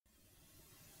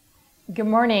Good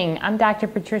morning. I'm Dr.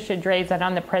 Patricia Draves, and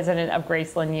I'm the president of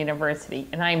Graceland University,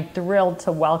 and I'm thrilled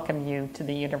to welcome you to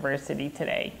the university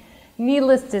today.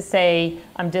 Needless to say,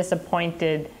 I'm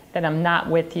disappointed that I'm not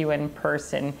with you in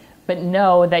person, but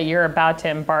know that you're about to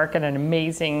embark on an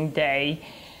amazing day.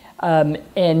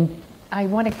 And I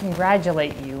want to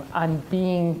congratulate you on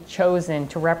being chosen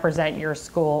to represent your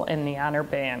school in the honor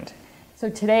band. So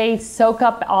today, soak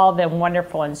up all the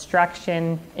wonderful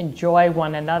instruction, enjoy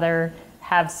one another,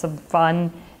 have some fun,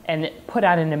 and put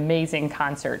on an amazing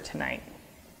concert tonight.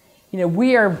 You know,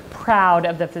 we are proud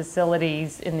of the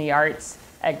facilities in the arts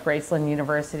at Graceland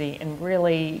University and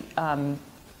really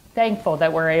thankful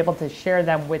that we're able to share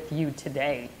them with you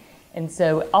today. And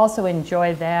so also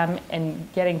enjoy them and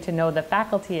getting to know the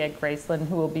faculty at Graceland,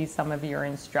 who will be some of your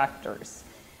instructors.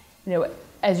 You know,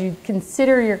 as you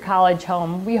consider your college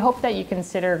home, we hope that you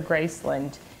consider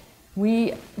Graceland.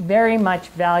 We very much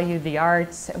value the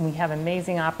arts, and we have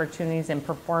amazing opportunities in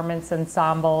performance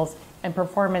ensembles and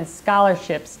performance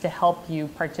scholarships to help you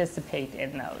participate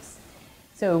in those.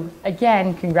 So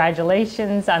again,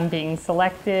 congratulations on being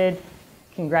selected.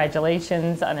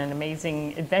 Congratulations on an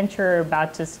amazing adventure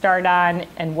about to start on,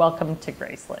 and welcome to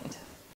Graceland.